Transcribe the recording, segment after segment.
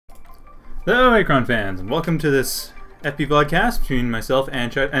Hello, Achron fans, and welcome to this Fpvod cast between myself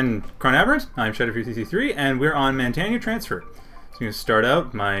and ChronAberant. I'm Shadowfury333, and we're on Manntanyar Transfer. So I'm going to start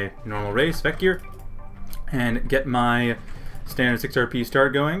out my normal race, Vec gear, and get my standard 6RP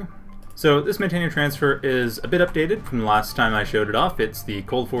start going. So this Manntanyar Transfer is a bit updated from the last time I showed it off. It's the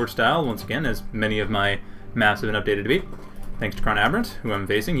Cold Forge style, once again, as many of my maps have been updated to be. Thanks to ChronAberant, who I'm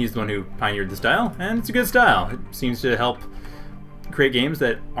facing. He's the one who pioneered the style, and it's a good style. It seems to help create games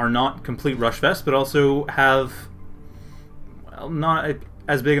that are not complete rush fest, but also have, well, not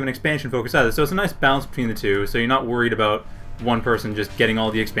as big of an expansion focus either. So it's a nice balance between the two, so you're not worried about one person just getting all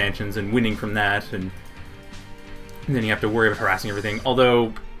the expansions and winning from that, and then you have to worry about harassing everything,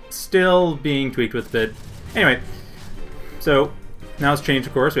 although still being tweaked with a bit. Anyway, so now it's changed,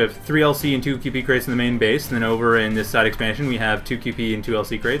 of course. We have 3 LC and 2 QP crates in the main base, and then over in this side expansion we have 2 QP and 2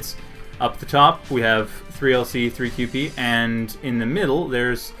 LC crates. Up the top we have 3 LC, 3 QP, and in the middle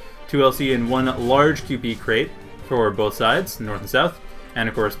there's 2 LC and 1 large QP crate for both sides, north and south. And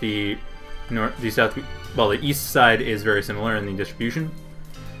of course the east side is very similar in the distribution.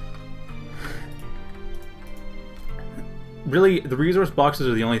 Really, the resource boxes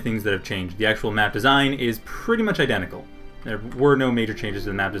are the only things that have changed. The actual map design is pretty much identical. There were no major changes to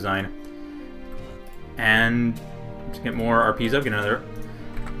the map design. And to get more RPs up, get another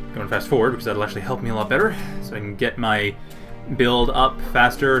going fast forward, because that'll actually help me a lot better, so I can get my build up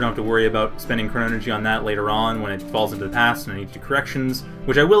faster. Don't have to worry about spending chrono energy on that later on when it falls into the past and I need to do corrections,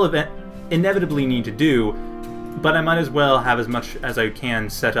 which I will inevitably need to do, but I might as well have as much as I can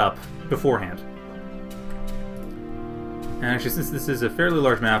set up beforehand. And actually, since this is a fairly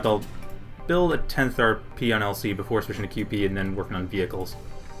large map, I'll build a 10th RP on LC before switching to QP and then working on vehicles.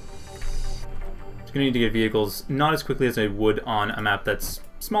 I'm going to need to get vehicles not as quickly as I would on a map that's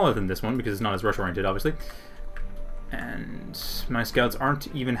smaller than this one, because it's not as rush-oriented, obviously. And my scouts aren't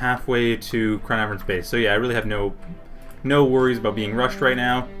even halfway to ChronAberant's base, so yeah, I really have no worries about being rushed right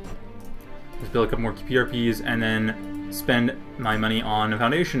now. Just build a couple more PRPs and then spend my money on a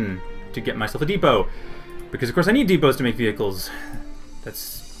foundation to get myself a depot, because of course I need depots to make vehicles.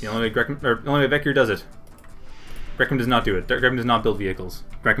 That's the only way Vec gear does it. Grekum does not do it. Grekum does not build vehicles.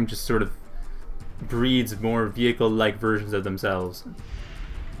 Grekum just sort of breeds more vehicle-like versions of themselves.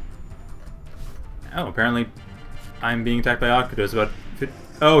 Oh, apparently I'm being attacked by Octos.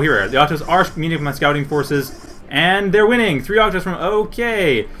 Oh, here we are. The Octos are meeting with my scouting forces, and they're winning! 3 Octos from...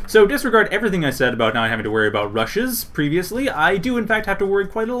 Okay! So disregard everything I said about not having to worry about rushes previously. I do, in fact, have to worry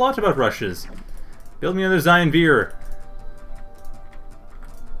quite a lot about rushes. Build me another Zayin Veer.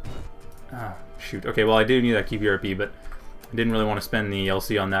 Oh, shoot. Okay, well, I do need that KPRP, but I didn't really want to spend the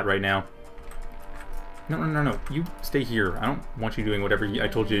LC on that right now. No. You stay here. I don't want you doing whatever I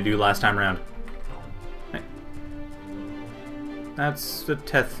told you to do last time around. Hey. That's a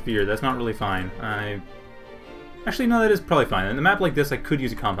 10th Veer. That's not really fine. Actually, no, that is probably fine. In a map like this, I could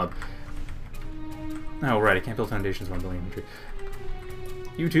use a comp hub. Oh, right. I can't build foundations while I'm building infantry.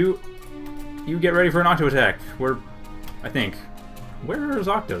 You two, you get ready for an Octo attack. I think. Where is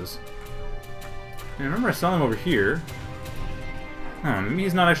Octos? I remember I saw him over here. Maybe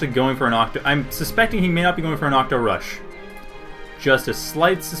he's not actually going for an Octo. I'm suspecting he may not be going for an Octo rush. Just a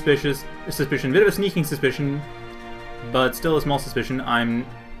slight suspicion, bit of a sneaking suspicion, but still a small suspicion.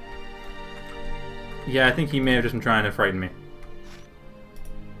 Yeah, I think he may have just been trying to frighten me.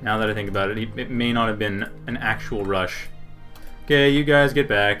 Now that I think about it, it may not have been an actual rush. Okay, you guys get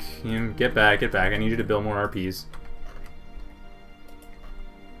back. Get back. I need you to build more RPs.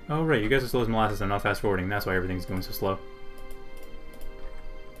 Oh, right, you guys are slow as molasses. I'm not fast forwarding. That's why everything's going so slow.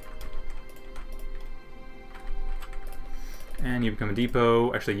 And you become a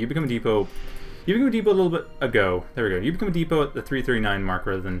depot. Actually, you become a depot. You become a depot a little bit ago. There we go. You become a depot at the 339 mark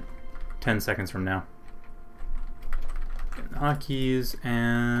rather than 10 seconds from now. Getting the hotkeys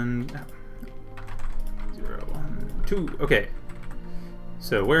and 0, 1, 2. Okay.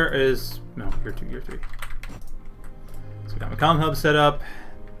 So where is? No, you're 2. You're 3. So we got my comm hub set up.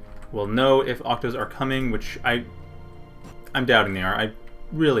 We'll know if Octos are coming, which I'm doubting they are. I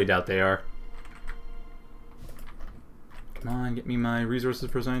really doubt they are. Come on, get me my resources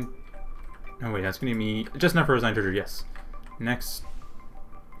for Zayin. Oh wait, that's gonna give me just enough for a Zayin Torture, yes. Next.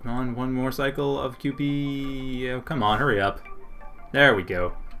 Come on, one more cycle of QP. Oh, come on, hurry up. There we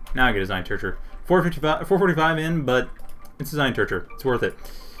go. Now I get a Zayin Torture. 445 in, but it's a Zayin Torture. It's worth it.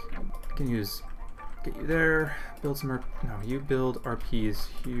 I can get you there. Build some no, you build RPs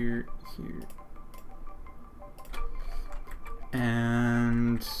here.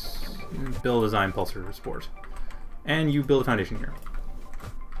 And build a Zayin Pulsers support. And you build a foundation here.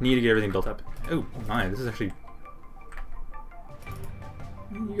 Need to get everything built up. Oh my, this is actually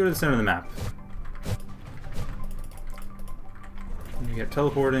You go to the center of the map. You get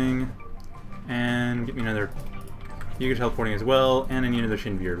teleporting, and get me another... You get teleporting as well, and I need another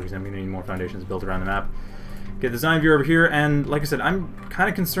Shin Veer, because I'm going to need more foundations built around the map. Get the Zayin Veer over here, and like I said, I'm kind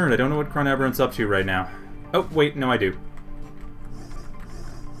of concerned. I don't know what ChronAberant's up to right now. Oh, wait, no I do.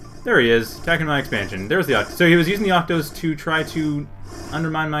 There he is, attacking my expansion. There's the Octos. So he was using the Octos to try to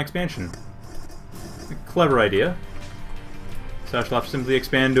undermine my expansion. A clever idea. So I shall have to simply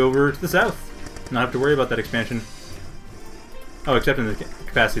expand over to the south. Not have to worry about that expansion. Oh, except in the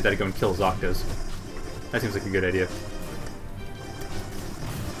capacity that I go and kill his Octos. That seems like a good idea.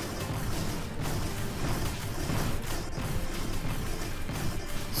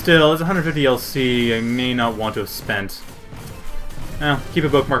 Still, it's 150 LC I may not want to have spent. Well, keep a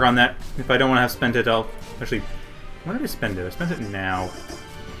bookmark on that. If I don't want to have spent it, I'll... Actually, when did I spend it? I spent it now.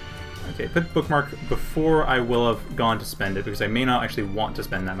 Okay, put bookmark before I will have gone to spend it, because I may not actually want to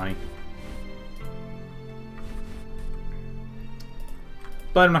spend that money.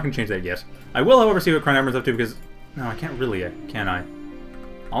 But I'm not going to change that yet. I will, however, see what ChronAberant's up to, because... No, I can't really, can I?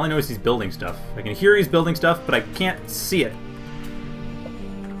 All I know is he's building stuff. I can hear he's building stuff, but I can't see it.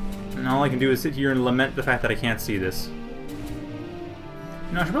 And all I can do is sit here and lament the fact that I can't see this.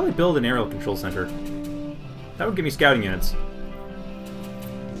 You know, I should probably build an aerial control center. That would give me scouting units.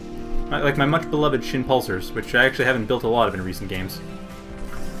 Like my much beloved Zayin Pulsers, which I actually haven't built a lot of in recent games.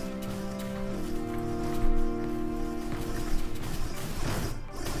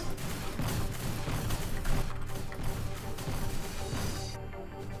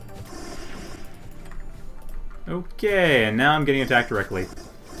 Okay, and now I'm getting attacked directly.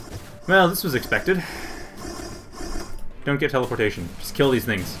 Well, this was expected. Don't get teleportation. Just kill these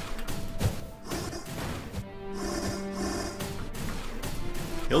things.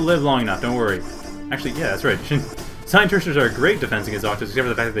 He'll live long enough, don't worry. Actually, yeah, that's right. Zayin Pulsers are a great defense against Octos, except for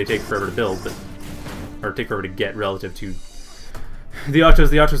the fact that they take forever to build, but... Or take forever to get relative to... The Octos.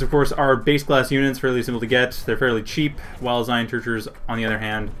 The Octos, of course, are base class units, fairly simple to get. They're fairly cheap, while Zayin Pulsers, on the other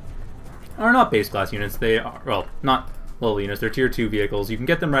hand, are not base class units. They are, well, not level units. They're tier 2 vehicles. You can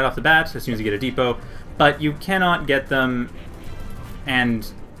get them right off the bat as soon as you get a depot, but you cannot get them, and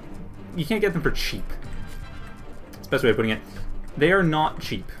you can't get them for cheap. That's the best way of putting it. They are not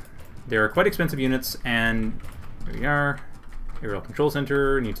cheap. They are quite expensive units, and here we are. Aerial Control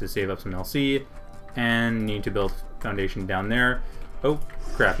Center, need to save up some LC, and need to build foundation down there. Oh,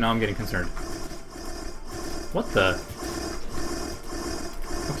 crap, now I'm getting concerned. What the?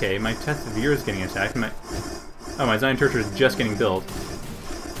 Okay, my Test Veer is getting attacked. Oh, my Zayin Pulser is just getting built.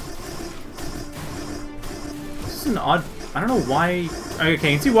 This is an odd... I don't know why... Okay, you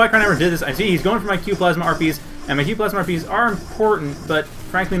can see why ChronAberant did this. I see he's going for my Q Plasma RPs, and my Q Plasma RPs are important, but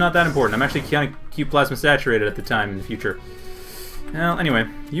frankly not that important. I'm actually kind of Q Plasma saturated at the time in the future. Well, anyway,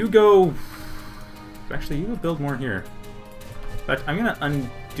 you go... Actually, you go build more here. But I'm going to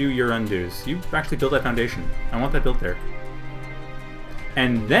undo your undos. You actually build that foundation. I want that built there.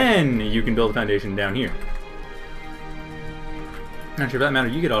 And then you can build a foundation down here. Actually, for that matter,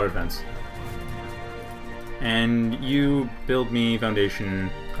 you get auto defense. And you build me foundation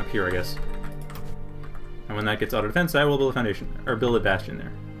up here, I guess. And when that gets auto defense, I will build a foundation, or build a bastion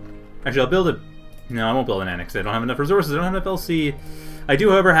there. Actually, I'll build a... No, I won't build an annex. I don't have enough resources. I don't have enough LC. I do,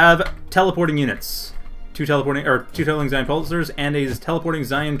 however, have teleporting units. Two teleporting Zayin Pulsers and a teleporting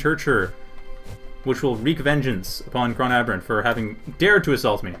Zayin Pulser, which will wreak vengeance upon ChronAberant for having dared to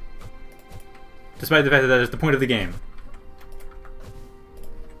assault me. Despite the fact that that is the point of the game.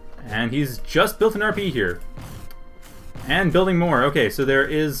 And he's just built an RP here. And building more. Okay, so there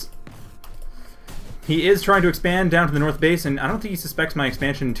is... He is trying to expand down to the north base, and I don't think he suspects my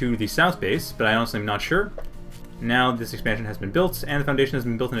expansion to the south base, but I honestly am not sure. Now this expansion has been built, and the foundation has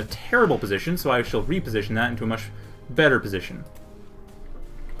been built in a terrible position, so I shall reposition that into a much better position.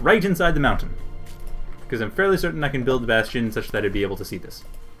 Right inside the mountain. Because I'm fairly certain I can build the bastion such that I'd be able to see this.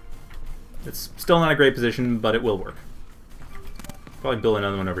 It's still not a great position, but it will work. Probably build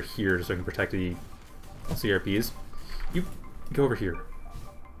another one over here so I can protect the CRPs. You go over here.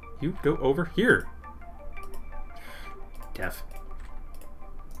 You go over here. Deaf.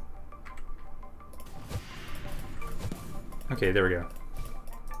 Okay, there we go.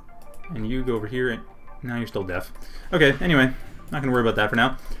 And you go over here, and now you're still deaf. Okay, anyway, not gonna worry about that for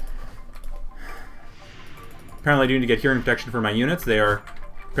now. Apparently I do need to get hearing protection for my units. They are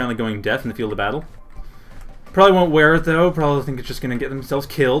apparently going deaf in the field of battle. Probably won't wear it though, probably think it's just gonna get themselves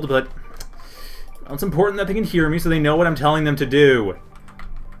killed, but well, it's important that they can hear me so they know what I'm telling them to do.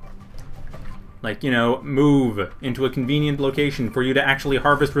 Like, you know, move into a convenient location for you to actually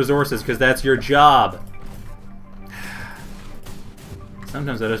harvest resources, because that's your job.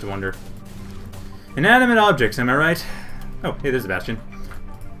 Sometimes I just wonder. Inanimate objects, am I right? Oh, hey, there's a bastion.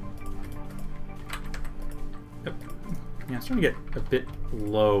 Oh. Yeah, I'm starting to get a bit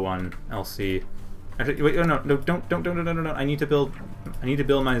low on LC. Actually, wait, oh, no, don't. I need to build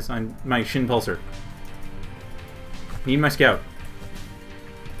my Shin Pulsar. Need my scout.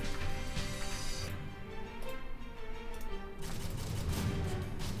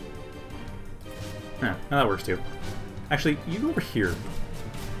 Yeah, that works too. Actually, you go over here.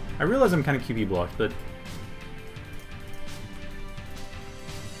 I realize I'm kind of QB blocked, but...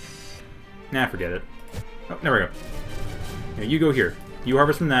 Nah, forget it. Oh, there we go. Yeah, you go here. You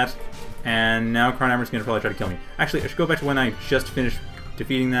harvest from that, and now ChronAberant's gonna probably try to kill me. Actually, I should go back to when I just finished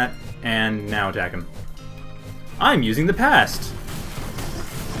defeating that, and now attack him. I'm using the past!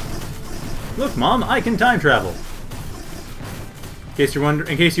 Look, Mom, I can time travel! In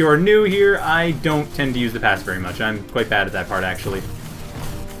case you are new here, I don't tend to use the past very much. I'm quite bad at that part, actually.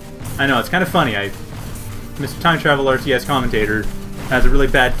 I know, it's kind of funny. Mr. Time Travel RTS commentator has a really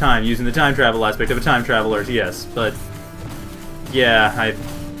bad time using the time travel aspect of a time travel RTS, but yeah, I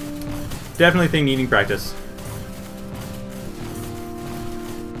definitely think needing practice.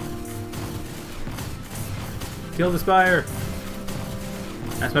 Kill the Spire!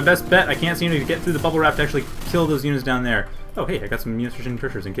 That's my best bet. I can't seem to get through the bubble wrap to actually kill those units down there. Oh, hey, I got some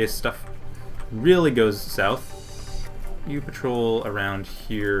intercepts in case stuff really goes south. You patrol around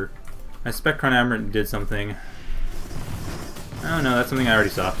here. I suspect ChronAberant did something. Oh no, that's something I already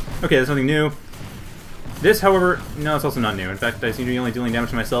saw. Okay, that's something new. This, however, no, it's also not new. In fact, I seem to be only dealing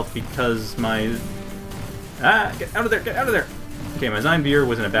damage to myself because my... Ah, get out of there, get out of there! Okay, my Zayin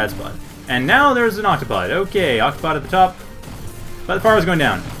was in a bad spot. And now there's an Octopod. Okay, Octopod at the top. But the Pharos going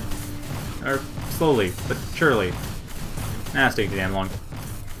down. Or slowly, but surely. Nah, it's taking too damn long.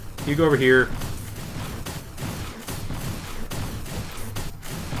 You go over here.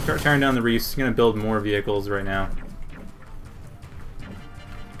 Start tearing down the reefs. I'm gonna build more vehicles right now.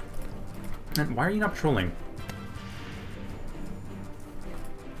 And why are you not patrolling?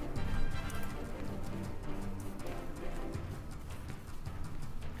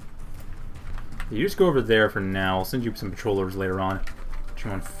 You just go over there for now. I'll send you some patrollers later on. Put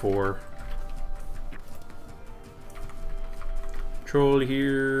you on 4. Patrol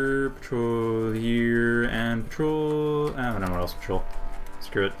here, and patrol... I don't know what else to patrol.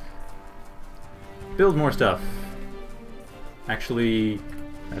 Screw it. Build more stuff. Actually,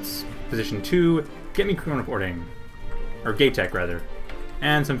 that's position 2. Get me chronoporting. Or Gath Tech, rather.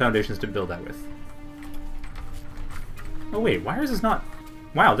 And some foundations to build that with. Oh wait, why is this not...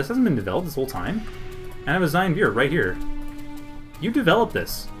 Wow, this hasn't been developed this whole time? And I have a Zayin right here. You developed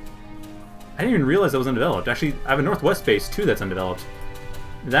this. I didn't even realize that was undeveloped. Actually, I have a northwest base too that's undeveloped.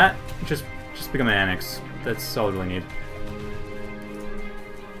 That just become an annex. That's all I really need.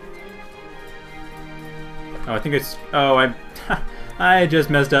 Oh, I think it's... Oh, I just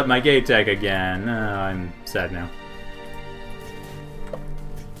messed up my Gath Tech again. Oh, I'm sad now.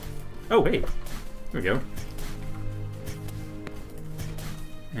 Oh, hey. There we go.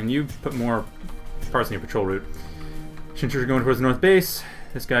 And you put more parts in your patrol route. Shinchers going towards the north base.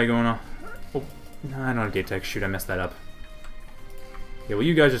 This guy going off. Oh, no, I don't have Gath Tech. Shoot, I messed that up. Okay, well,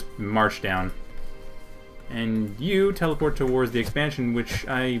 you guys just march down. And you teleport towards the expansion, which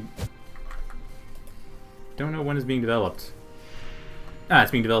I don't know when it's being developed. Ah,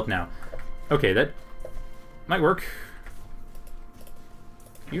 it's being developed now. Okay, that might work.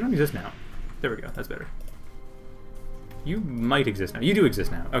 You don't exist now. There we go, that's better. You might exist now. You do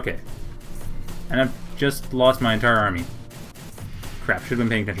exist now. Okay. And I've just lost my entire army. Crap, should have been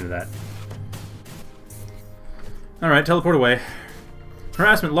paying attention to that. Alright, teleport away.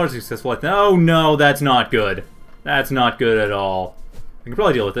 Harassment largely successful. Oh no, that's not good. That's not good at all. I can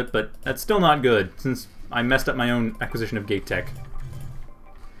probably deal with it, but that's still not good, since I messed up my own acquisition of Gath Tech.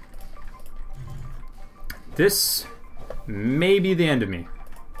 This may be the end of me.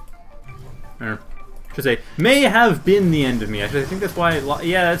 Or, I should say, may have been the end of me. Actually, I think that's why...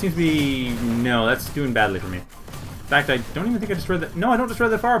 Yeah, that seems to be... No, that's doing badly for me. In fact, I don't even think I destroyed that... No, I don't destroy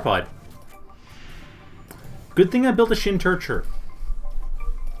the Pharopod. Good thing I built a Shin-Turcher.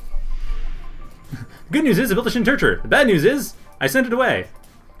 The good news is I built a Shin-Turcher. The bad news is I sent it away.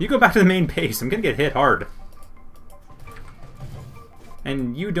 You go back to the main base. I'm gonna get hit hard.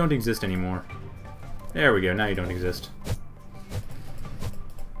 And you don't exist anymore. There we go. Now you don't exist.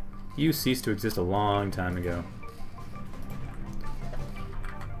 You ceased to exist a long time ago.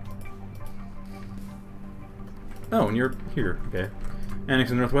 Oh, and you're here. Okay. Annex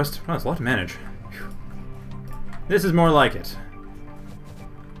in the northwest. Wow, that's a lot to manage. Whew. This is more like it.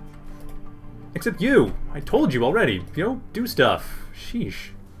 Except you! I told you already. You know, do stuff. Sheesh.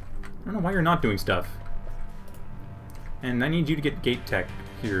 I don't know why you're not doing stuff. And I need you to get Gath Tech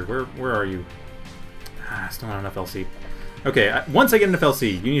here. Where are you? Ah, still not enough LC. Okay, once I get enough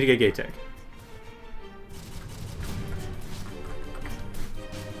LC, you need to get Gath Tech.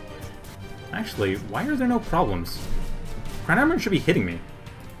 Actually, why are there no problems? ChronAberant should be hitting me.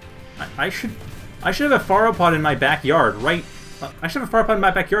 I should have a Pharopod in my backyard, right? I should have a Pharopod in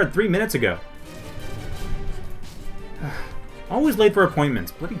my backyard 3 minutes ago. Always late for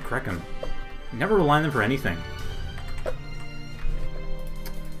appointments. Bloody Crackham. Never rely on them for anything.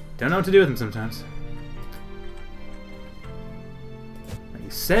 Don't know what to do with him sometimes. He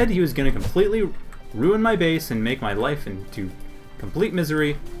said he was going to completely ruin my base and make my life into complete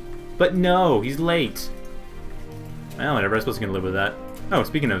misery. But no, he's late. Well, whatever, I suppose I can live with that. Oh,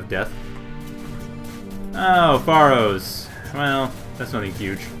 speaking of death. Oh, Pharos. Well, that's nothing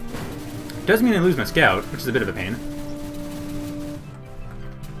huge. Does mean I lose my scout, which is a bit of a pain.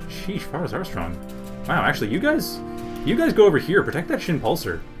 Sheesh, Pharos are strong. Wow, actually, you guys go over here. Protect that Zayin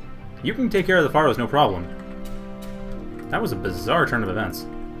Pulser. You can take care of the Pharos, no problem. That was a bizarre turn of events.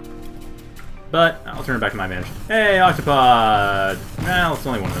 But I'll turn it back to my advantage. Hey, Octopod! Well, it's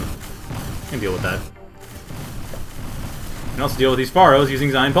only one of them. I can deal with that. I can also deal with these Pharos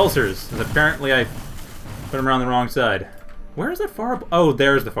using Zayin Pulsers, as apparently I put them around the wrong side. Where is that Pharopod? Oh,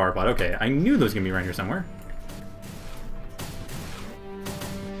 there's the Pharopod. Okay, I knew there was going to be around here somewhere.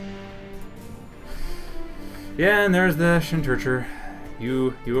 Yeah, and there's the Shinturcher.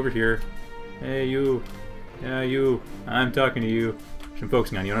 You over here. Hey, you. Yeah, you. I'm talking to you. I'm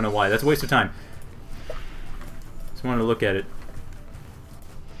focusing on you. I don't know why. That's a waste of time. Just wanted to look at it.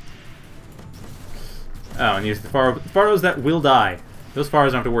 Oh, and these are the Pharos that will die. Those Pharos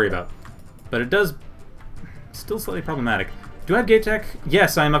I don't have to worry about. But it does... Still slightly problematic. Do I have Gath Tech?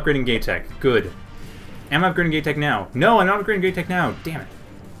 Yes, I am upgrading Gath Tech. Good. Am I upgrading Gath Tech now? No, I'm not upgrading Gath Tech now. Damn it.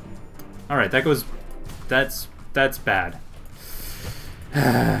 Alright, that goes... That's bad.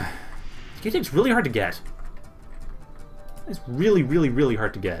 Gath Tech's really hard to get. It's really, really, really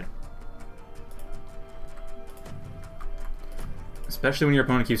hard to get. Especially when your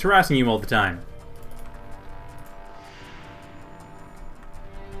opponent keeps harassing you all the time.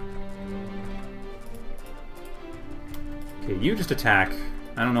 Okay, you just attack.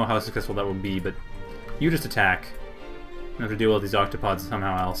 I don't know how successful that will be, but you just attack. I have to deal with these octopods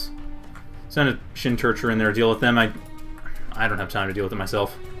somehow else. Send a Shinturcher in there to deal with them. I don't have time to deal with it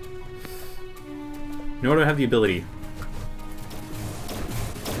myself. Nor do I have the ability.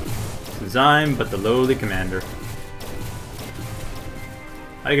 Since I'm but the lowly commander.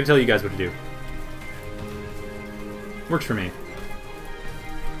 I can tell you guys what to do. Works for me.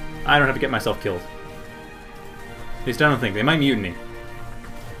 I don't have to get myself killed. At least I don't think. They might mutiny.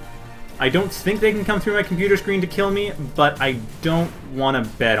 I don't think they can come through my computer screen to kill me, but I don't want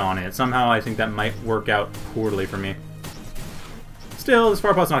to bet on it. Somehow I think that might work out poorly for me. Still, this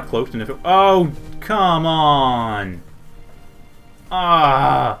Pharopod's not cloaked, and if it... Oh, come on!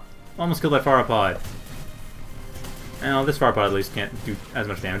 Ah! Almost killed that Pharopod. Well, this Pharopod at least can't do as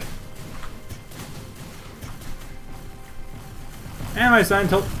much damage. And my Zayin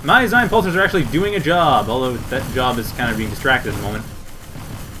Pulsers are actually doing a job, although that job is kind of being distracted at the moment.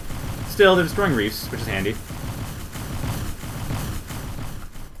 Still, they're destroying reefs, which is handy.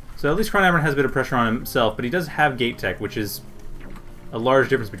 So at least ChronAberant has a bit of pressure on himself, but he does have Gath Tech, which is a large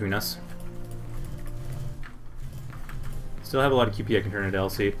difference between us. Still have a lot of QP I can turn into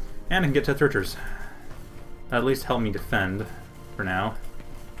LC, and I can get to Thurchers. That at least help me defend, for now.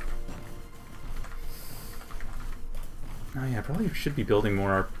 Oh yeah, I probably should be building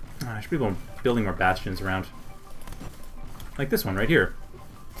more... I should be building more bastions around. Like this one right here.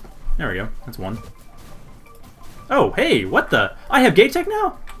 There we go. That's one. Oh, hey! What the? I have Gath Tech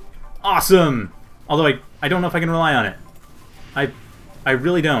now? Awesome! Although I don't know if I can rely on it. I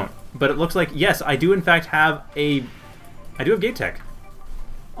really don't. But it looks like, yes, I do in fact have a... I do have Gath Tech.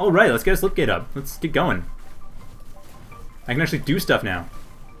 Alright, let's get a Slipgate up. Let's get going. I can actually do stuff now.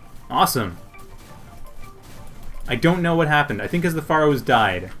 Awesome. I don't know what happened. I think because the Pharos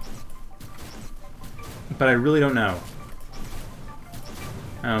died. But I really don't know.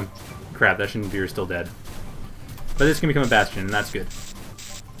 Oh, crap, that Shinturcher is still dead. But this can become a bastion, and that's good.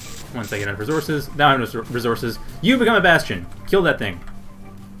 Once I get enough resources... Now I have enough resources. You become a bastion! Kill that thing.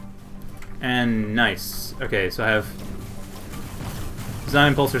 And nice. Okay, so I have...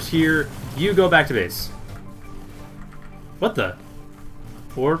 Zayin Pulsers here. You go back to base. What the?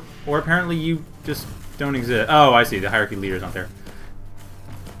 Or apparently you just don't exist. Oh, I see. The hierarchy leader's not there.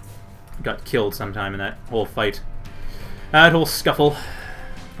 Got killed sometime in that whole fight. That whole scuffle.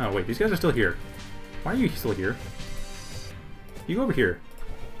 Oh, wait. These guys are still here. Why are you still here? You go over here.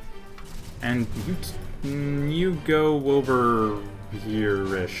 And you go over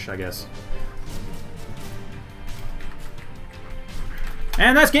here-ish, I guess.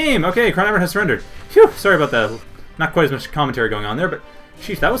 And that's game! Okay, ChronAberant has surrendered. Phew, sorry about that. Not quite as much commentary going on there, but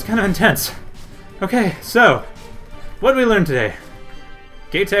sheesh, that was kind of intense. Okay, so, what did we learn today?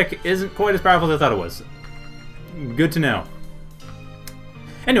 Gath Tech isn't quite as powerful as I thought it was. Good to know.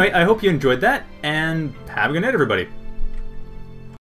 Anyway, I hope you enjoyed that, and have a good night, everybody.